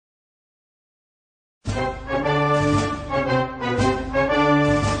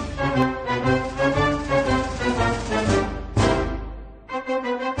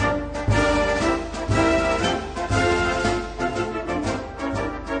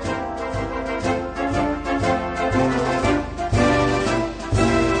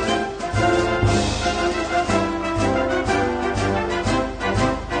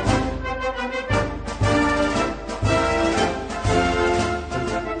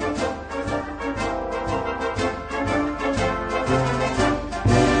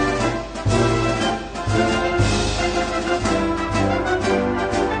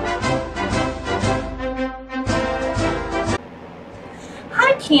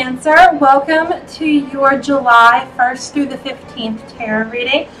Cancer, welcome to your July 1st through the 15th tarot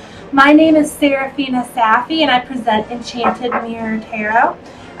reading. My name is Serafina Safi and I present Enchanted Mirror Tarot.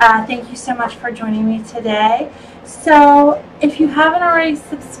 Thank you so much for joining me today. So if you haven't already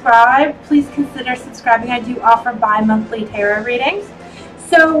subscribed, please consider subscribing. I do offer bi-monthly tarot readings.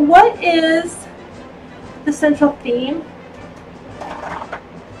 So what is the central theme?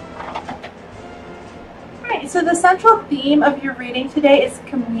 So the central theme of your reading today is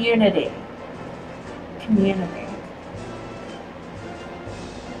community. Community.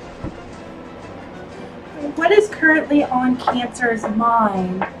 What is currently on Cancer's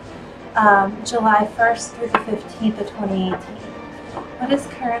mind July 1st through the 15th of 2018? What is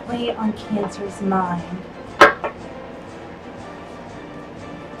currently on Cancer's mind?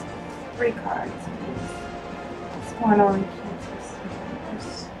 3 cards, please. What's going on in Cancer's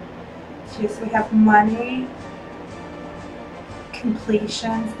mind? So we have money,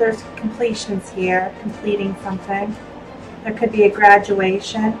 completions. There's completions here, completing something. There could be a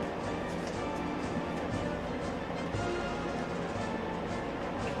graduation.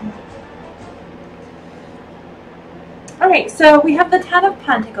 Okay. Alright, so we have the Ten of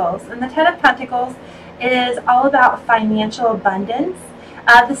Pentacles, and the Ten of Pentacles is all about financial abundance.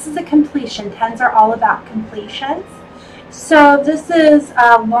 This is a completion. Tens are all about completions. So this is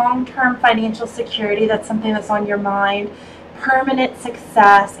long-term financial security. That's something that's on your mind. Permanent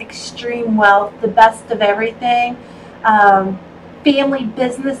success, extreme wealth, the best of everything. Family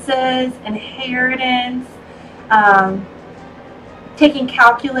businesses, inheritance, taking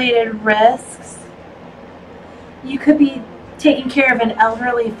calculated risks. You could be taking care of an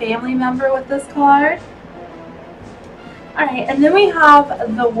elderly family member with this card. Alright, and then we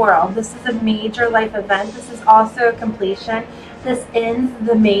have the World. This is a major life event. This is also a completion. This ends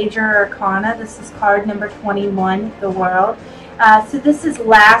the major arcana. This is card number 21, the World. So this is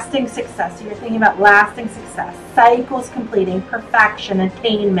lasting success. So you're thinking about lasting success. Cycles completing, perfection,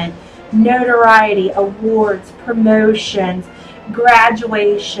 attainment, notoriety, awards, promotions,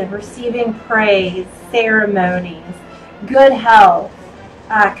 graduation, receiving praise, ceremonies, good health,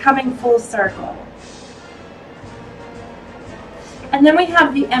 coming full circle. And then we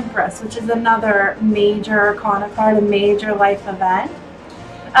have the Empress, which is another major arcana card, a major life event.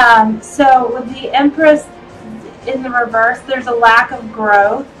 So with the Empress in the reverse, there's a lack of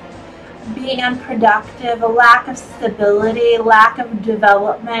growth, being unproductive, a lack of stability, lack of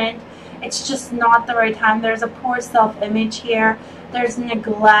development. It's just not the right time. There's a poor self-image here. There's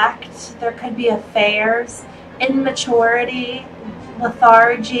neglect. There could be affairs, immaturity,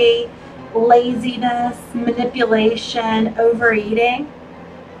 lethargy, laziness, manipulation, overeating.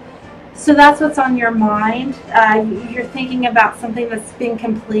 So that's what's on your mind. You're thinking about something that's been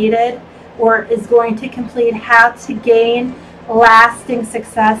completed or is going to complete, how to gain lasting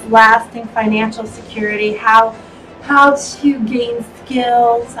success, lasting financial security, how to gain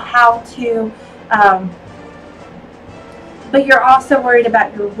skills, how to but you're also worried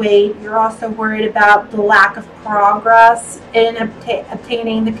about your weight. You're also worried about the lack of progress in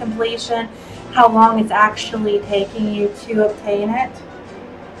obtaining the completion, how long it's actually taking you to obtain it.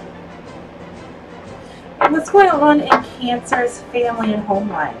 What's going on in Cancer's family and home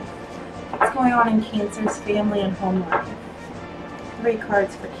life? What's going on in Cancer's family and home life? 3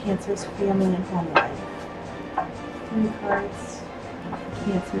 cards for Cancer's family and home life. 3 cards for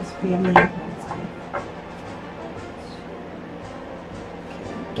Cancer's family and home life.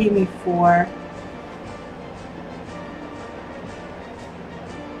 Gave me 4.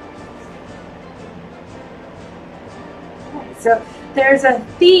 Okay, so there's a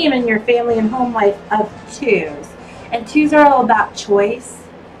theme in your family and home life of 2s. And 2s are all about choice.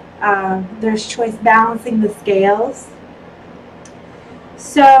 There's choice, balancing the scales.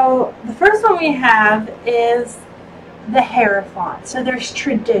 So the first one we have is the Hierophant. So there's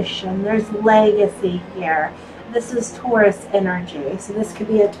tradition, there's legacy here. This is Taurus energy, so this could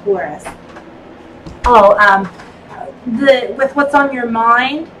be a Taurus. With what's on your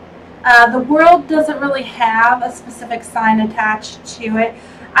mind, the World doesn't really have a specific sign attached to it.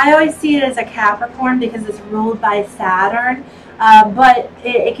 I always see it as a Capricorn because it's ruled by Saturn, but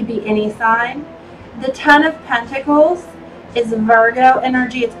it could be any sign. The Ten of Pentacles is Virgo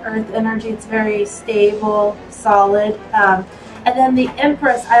energy, it's Earth energy, it's very stable, solid. And then the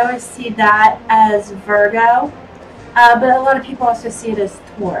Empress, I always see that as Virgo, but a lot of people also see it as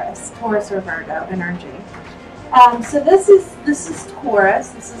Taurus or Virgo energy. So this is Taurus.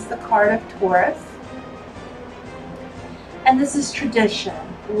 This is the card of Taurus, and this is tradition,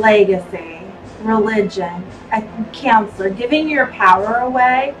 legacy, religion, a counselor, giving your power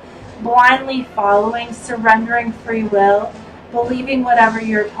away, blindly following, surrendering free will, believing whatever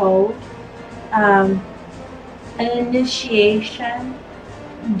you're told, an initiation,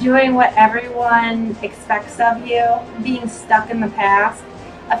 doing what everyone expects of you, being stuck in the past,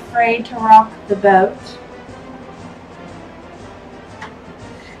 afraid to rock the boat.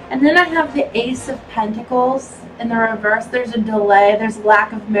 And then I have the Ace of Pentacles in the reverse. There's a delay, there's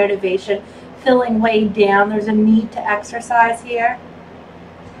lack of motivation, feeling weighed down, there's a need to exercise here.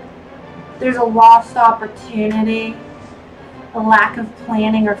 There's a lost opportunity, a lack of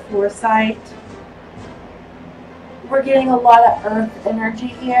planning or foresight. We're getting a lot of earth energy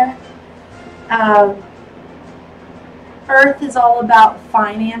here. Earth is all about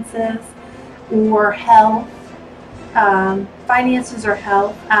finances or health. Finances or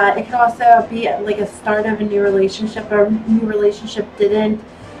health. It could also be like a start of a new relationship, or a new relationship didn't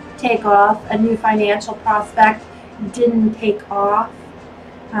take off, a new financial prospect didn't take off.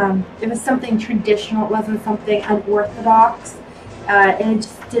 It was something traditional, it wasn't something unorthodox, and it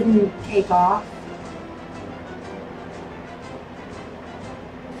just didn't take off.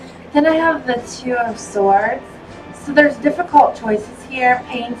 Then I have the Two of Swords. So there's difficult choices here,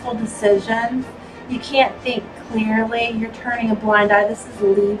 painful decisions. You can't think clearly. You're turning a blind eye. This is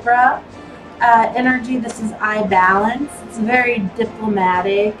Libra energy. This is eye balance. It's very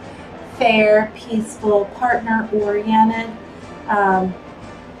diplomatic, fair, peaceful, partner-oriented.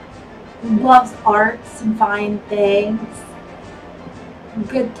 Loves arts and fine things.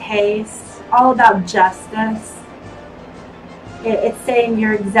 Good taste. All about justice. It's saying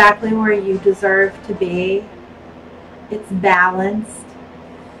you're exactly where you deserve to be. It's balanced.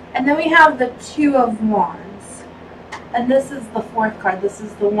 And then we have the Two of Wands. And this is the fourth card. This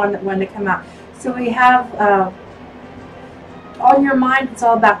is the one that wanted to come out. So we have, on your mind, it's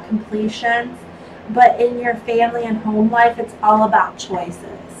all about completions. But in your family and home life, it's all about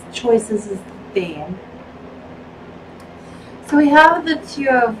choices. Choices is the theme. So we have the Two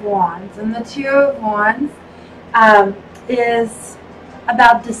of Wands. And the Two of Wands is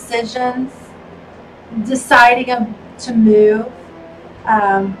about decisions, deciding to move,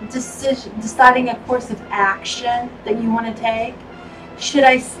 deciding a course of action that you want to take. Should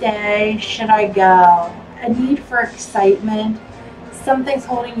I stay? Should I go? A need for excitement. Something's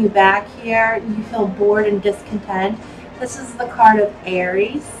holding you back here. You feel bored and discontent. This is the card of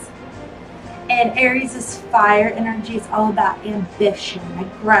Aries. And Aries is fire energy. It's all about ambition,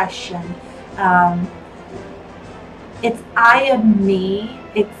 aggression. It's I of me.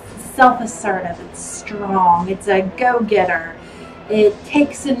 It's self-assertive. It's strong. It's a go-getter. It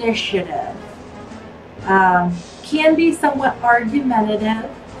takes initiative. Can be somewhat argumentative.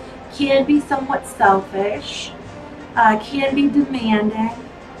 Can be somewhat selfish. Can be demanding.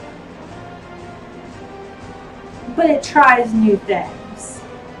 But it tries new things.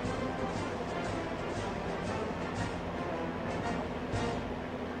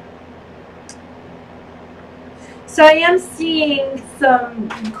 So I am seeing some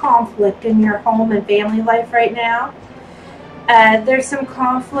conflict in your home and family life right now. There's some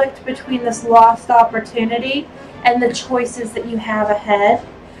conflict between this lost opportunity and the choices that you have ahead.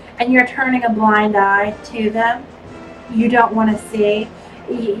 And you're turning a blind eye to them. You don't want to see.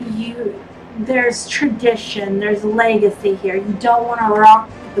 There's tradition, there's legacy here. You don't want to rock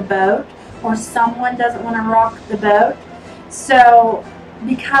the boat, or someone doesn't want to rock the boat. So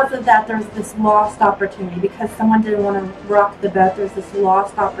because of that, there's this lost opportunity. Because someone didn't want to rock the boat, there's this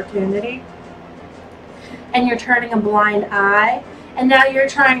lost opportunity. And you're turning a blind eye. And now you're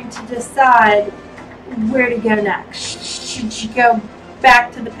trying to decide where to go next. Should you go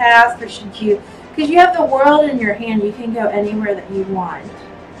back to the past, or should you... Because you have the world in your hand. You can go anywhere that you want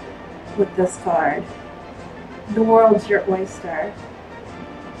with this card. The world's your oyster.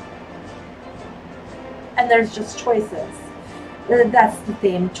 And there's just choices. That's the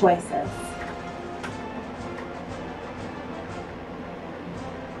theme, choices.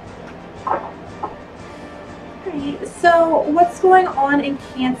 Alright, so what's going on in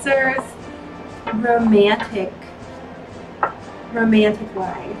Cancer's romantic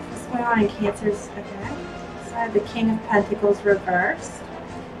life? What's going on in Cancer's, okay. So I have the King of Pentacles reversed.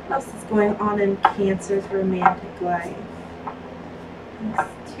 What else is going on in Cancer's romantic life? There's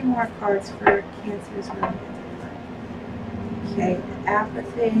two more cards for Cancer's romantic life. Okay,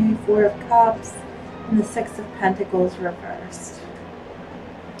 apathy, Four of Cups, and the Six of Pentacles reversed.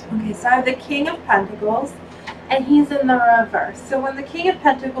 Okay, so I have the King of Pentacles, and he's in the reverse. So when the King of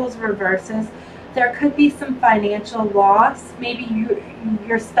Pentacles reverses, there could be some financial loss. Maybe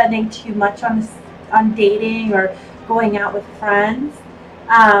you're spending too much on dating or going out with friends.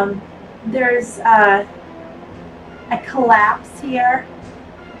 There's a collapse here.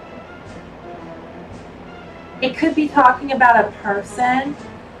 It could be talking about a person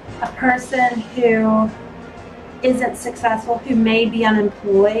who isn't successful, who may be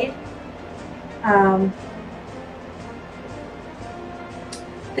unemployed.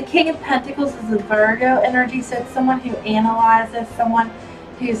 The King of Pentacles is a Virgo energy, so it's someone who analyzes, someone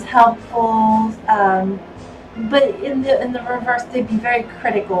who's helpful, but in the reverse, they'd be very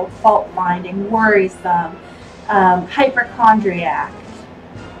critical, fault-finding, worrisome, hypochondriac,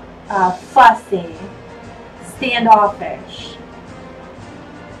 fussy, standoffish,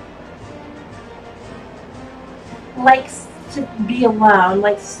 likes to be alone,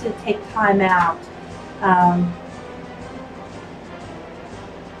 likes to take time out.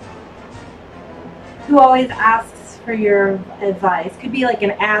 Who always asks for your advice. Could be like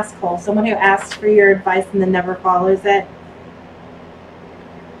an asshole, someone who asks for your advice and then never follows it.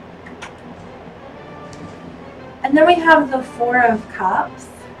 And then we have the Four of Cups.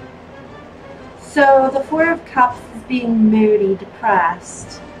 So the Four of Cups is being moody,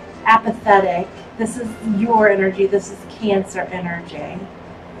 depressed, apathetic. This is your energy. This is Cancer energy.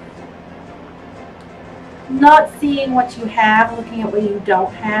 Not seeing what you have, looking at what you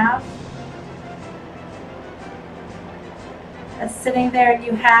don't have. Sitting there, and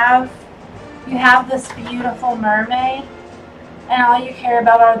you have this beautiful mermaid, and all you care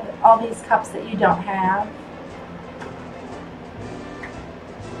about are all these cups that you don't have.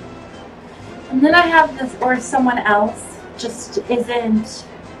 And then I have this, or someone else just isn't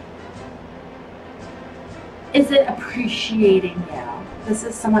appreciating you. This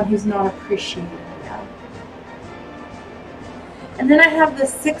is someone who's not appreciating you. And then I have the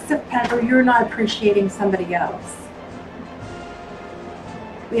Six of Pentacles. You're not appreciating somebody else.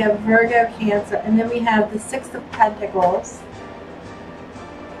 We have Virgo, Cancer, and then we have the Six of Pentacles.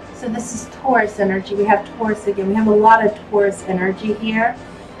 So this is Taurus energy. We have Taurus again. We have a lot of Taurus energy here.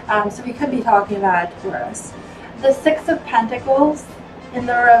 So we could be talking about a Taurus. The Six of Pentacles in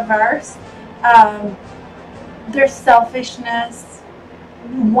the reverse, there's selfishness,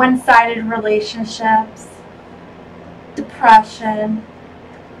 one-sided relationships, depression.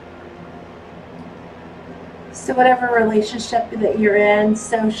 So whatever relationship that you're in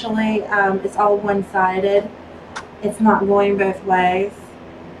socially, it's all one-sided. It's not going both ways.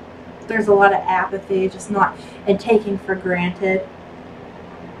 There's a lot of apathy, just not, and taking for granted.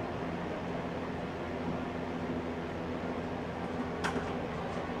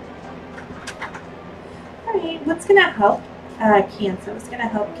 All right, what's going to help Cancer? What's going to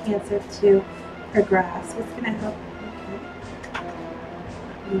help Cancer to progress? What's going to help?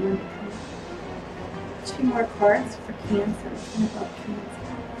 Okay. Two more cards for Cancer. What's going to help Cancer?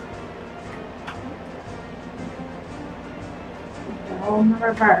 They're all in the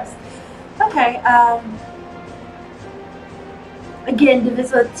reverse. Okay. Again,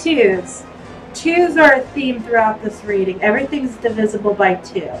 divisible twos. Twos are a theme throughout this reading. Everything's divisible by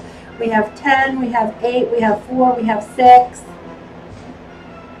 2. We have 10, we have 8, we have 4, we have 6.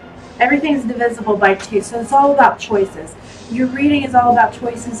 Everything's divisible by 2. So it's all about choices. Your reading is all about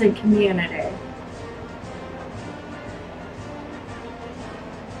choices and community.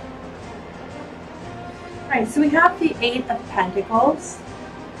 Alright, so we have the Eight of Pentacles.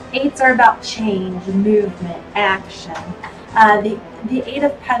 Eights are about change, movement, action. The Eight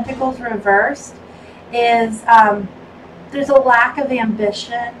of Pentacles reversed is there's a lack of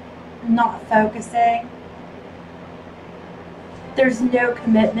ambition, not focusing. There's no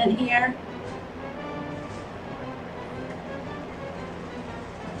commitment here.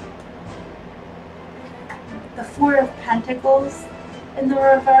 The Four of Pentacles in the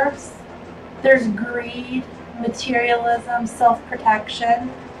reverse. There's greed, materialism,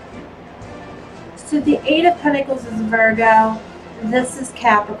 self-protection. So the Eight of Pentacles is Virgo. This is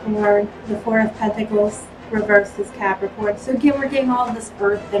Capricorn. The Four of Pentacles reversed is Capricorn. So again, we're getting all of this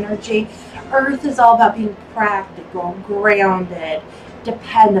earth energy. Earth is all about being practical, grounded,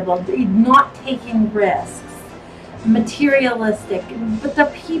 dependable, not taking risks, materialistic, but they're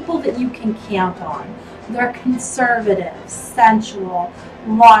people that you can count on. They're conservative, sensual,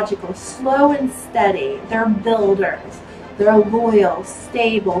 logical, slow and steady. They're builders. They're loyal,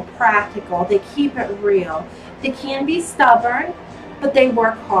 stable, practical. They keep it real. They can be stubborn, but they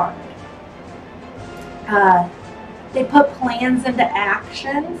work hard. They put plans into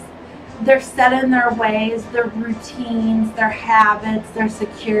actions. They're set in their ways, their routines, their habits, their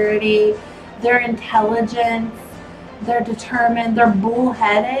security, their intelligence. They're determined. They're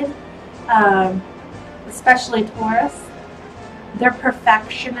bullheaded. Especially Taurus. They're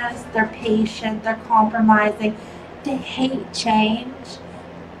perfectionists, they're patient, they're compromising, they hate change,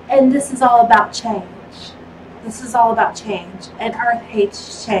 and this is all about change. This is all about change, and Earth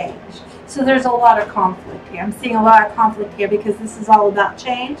hates change. So there's a lot of conflict here. I'm seeing a lot of conflict here because this is all about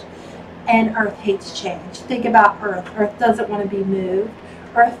change, and Earth hates change. Think about Earth. Earth doesn't want to be moved.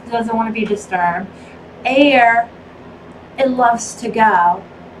 Earth doesn't want to be disturbed. Air, it loves to go.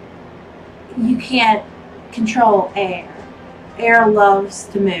 You can't control air. Air loves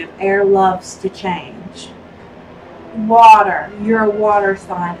to move. Air loves to change. Water, you're a water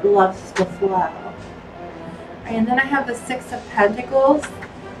sign. It loves to flow. And then I have the Six of Pentacles.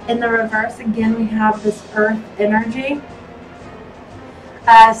 In the reverse, again, we have this Earth energy.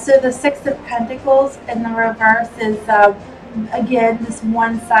 So the Six of Pentacles in the reverse is, again, this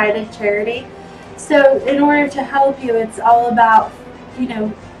one-sided charity. So in order to help you, it's all about, you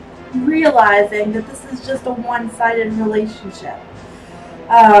know, realizing that this is just a one-sided relationship.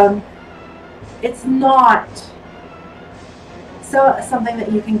 It's not something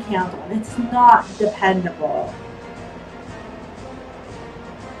that you can count on. It's not dependable.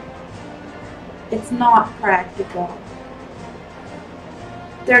 It's not practical.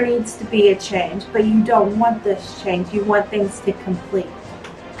 There needs to be a change, but you don't want this change. You want things to complete.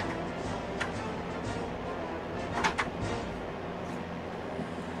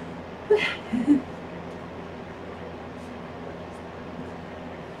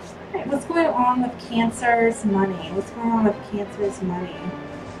 Alright, what's going on with Cancer's money? What's going on with Cancer's money?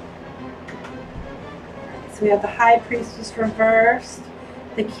 Right, so we have the High Priestess reversed,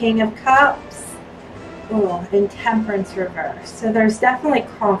 the King of Cups, and Temperance reversed. So there's definitely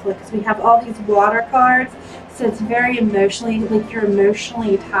conflict because we have all these water cards. So it's very emotionally, like you're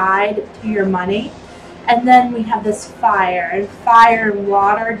emotionally tied to your money. And then we have this fire, and fire and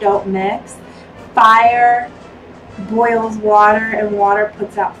water don't mix. Fire boils water, and water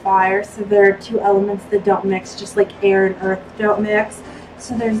puts out fire. So there are two elements that don't mix, just like air and earth don't mix.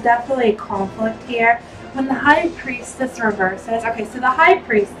 So there's definitely a conflict here. When the High Priestess reverses, okay, so the High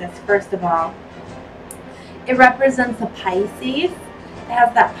Priestess, first of all, it represents a Pisces. It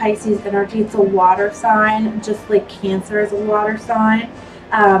has that Pisces energy. It's a water sign, just like Cancer is a water sign.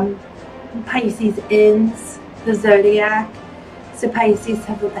 Pisces ends the zodiac. So Pisces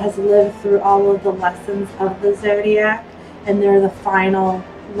has lived through all of the lessons of the zodiac, and they're the final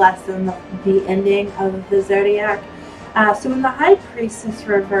lesson, the ending of the zodiac. So when the High Priestess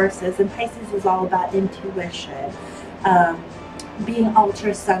reverses, and Pisces is all about intuition, being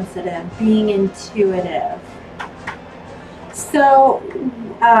ultra sensitive, being intuitive. So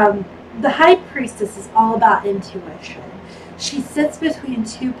the High Priestess is all about intuition. She sits between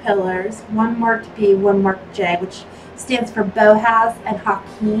two pillars, one marked B, one marked J, which stands for Boaz and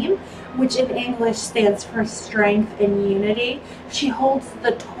Hakim, which in English stands for strength and unity. She holds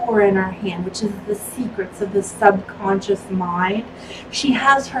the Torah in her hand, which is the secrets of the subconscious mind. She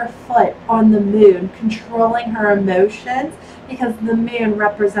has her foot on the moon, controlling her emotions, because the moon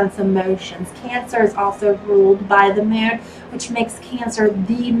represents emotions. Cancer is also ruled by the moon, which makes Cancer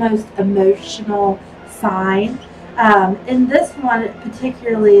the most emotional sign. In this one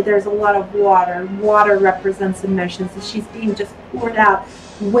particularly, there's a lot of water. Water represents emotions, and she's being just poured out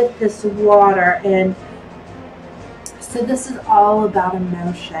with this water. And so this is all about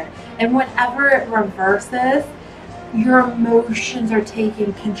emotion. And whenever it reverses, your emotions are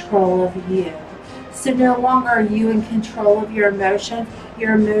taking control of you. So no longer are you in control of your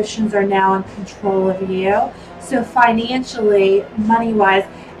emotions are now in control of you. So financially, money-wise,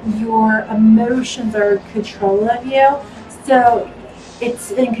 your emotions are in control of you. So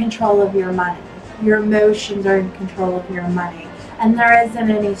it's in control of your money. Your emotions are in control of your money. And there isn't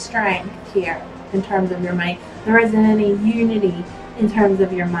any strength here in terms of your money. There isn't any unity in terms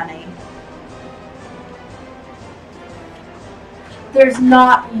of your money. There's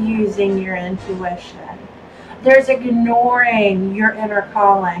not using your intuition. There's ignoring your inner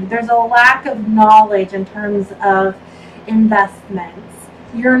calling. There's a lack of knowledge in terms of investments.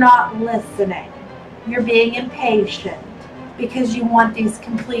 You're not listening. You're being impatient because you want these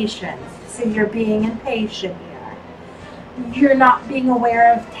completions. So you're being impatient here. You're not being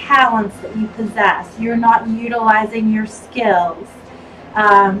aware of talents that you possess. You're not utilizing your skills.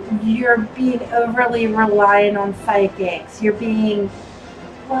 You're being overly reliant on psychics. You're being,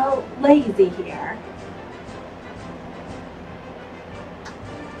 well, lazy here.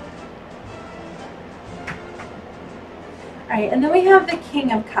 Alright, and then we have the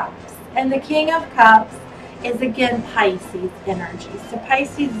King of Cups. And the King of Cups is again Pisces energy. So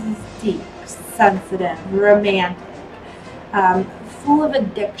Pisces is deep, sensitive, romantic, full of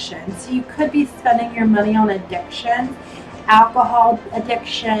addiction. So you could be spending your money on addiction, alcohol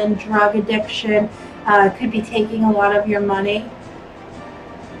addiction, drug addiction, could be taking a lot of your money.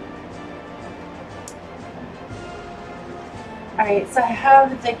 Alright, so I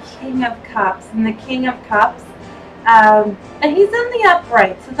have the King of Cups, and the King of Cups, and he's in the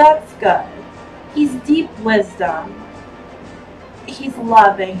upright, so that's good. He's deep wisdom. He's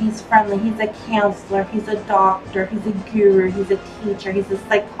loving, he's friendly, he's a counselor, he's a doctor, he's a guru, he's a teacher, he's a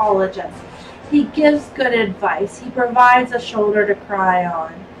psychologist. He gives good advice. He provides a shoulder to cry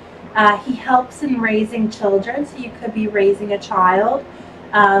on. He helps in raising children, so you could be raising a child.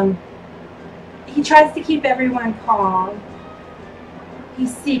 He tries to keep everyone calm.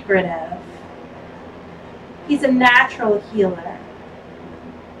 He's secretive. He's a natural healer.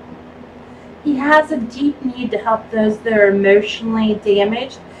 He has a deep need to help those that are emotionally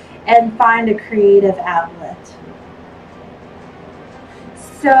damaged and find a creative outlet.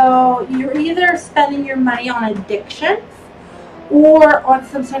 So you're either spending your money on addictions or on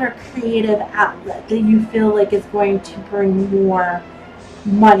some sort of creative outlet that you feel like is going to bring more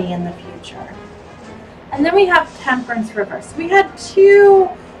money in the future. And then we have Temperance reverse. We had two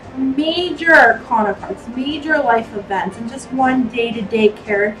major arcana cards, major life events, and just one day-to-day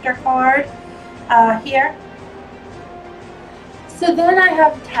character card here. So then I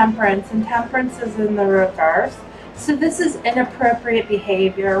have Temperance, and Temperance is in the reverse. So this is inappropriate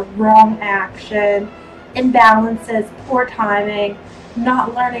behavior, wrong action, imbalances, poor timing,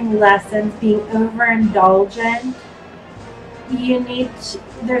 not learning lessons, being overindulgent.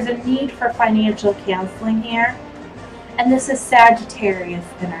 There's a need for financial counseling here. And this is Sagittarius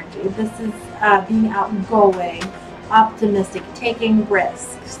energy. This is being outgoing, optimistic, taking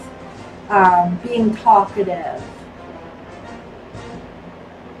risks, being talkative.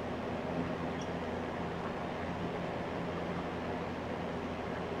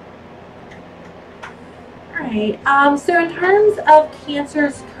 Alright, so in terms of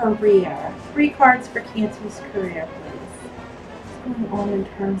Cancer's career, 3 cards for Cancer's career, please. What's going on in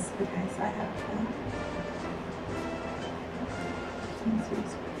terms of, okay, so I have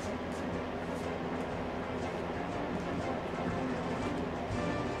Cancer's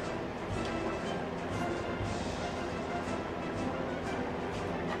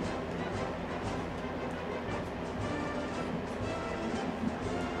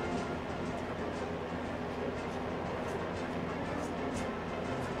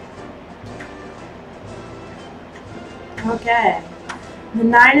Okay, the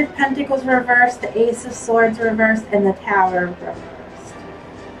 9 of Pentacles reversed, the Ace of Swords reversed, and the Tower reversed.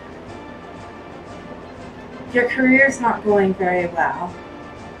 Your career is not going very well.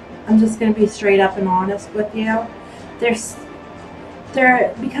 I'm just going to be straight up and honest with you. Because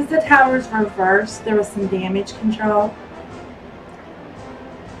the Tower is reversed, there was some damage control.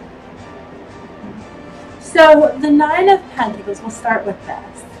 So the 9 of Pentacles, we'll start with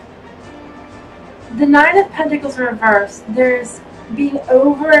this. The 9 of Pentacles reversed, there's being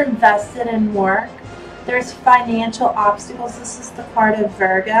over-invested in work. There's financial obstacles. This is the card of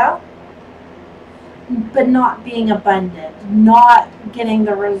Virgo. But not being abundant. Not getting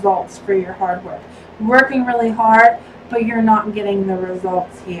the results for your hard work. Working really hard, but you're not getting the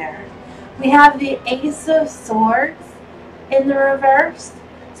results here. We have the Ace of Swords in the reverse.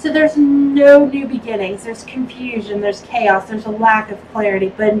 So there's no new beginnings. There's confusion. There's chaos. There's a lack of clarity.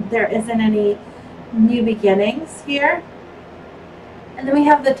 But there isn't any new beginnings here. And then we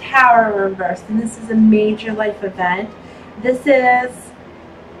have the Tower reversed, and this is a major life event. This is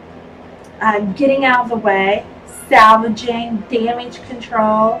getting out of the way, salvaging, damage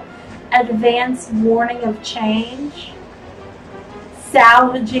control, advanced warning of change,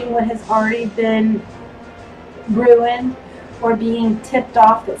 salvaging what has already been ruined, or being tipped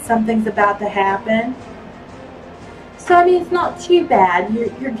off that something's about to happen. So, I mean, it's not too bad.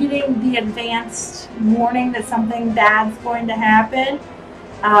 You're getting the advanced warning that something bad's going to happen.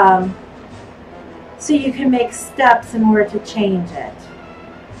 So you can make steps in order to change it.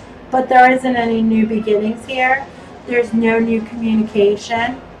 But there isn't any new beginnings here. There's no new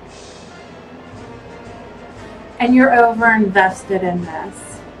communication. And you're over-invested in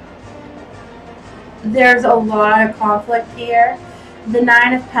this. There's a lot of conflict here. The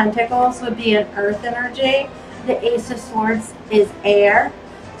 9 of Pentacles would be an earth energy. The Ace of Swords is air.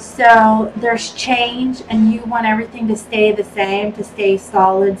 So there's change and you want everything to stay the same, to stay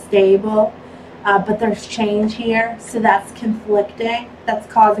solid, stable. But there's change here. So that's conflicting. That's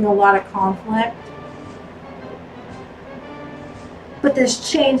causing a lot of conflict. But this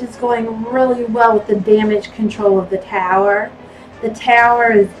change is going really well with the damage control of the Tower. The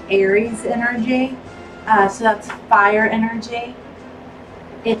Tower is Aries energy. So that's fire energy.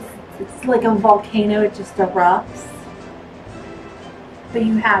 It's like a volcano, it just erupts. But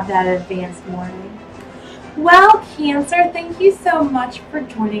you have that advanced warning. Well, Cancer, thank you so much for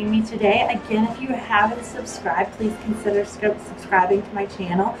joining me today. Again, if you haven't subscribed, please consider subscribing to my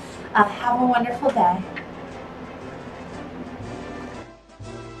channel. Have a wonderful day.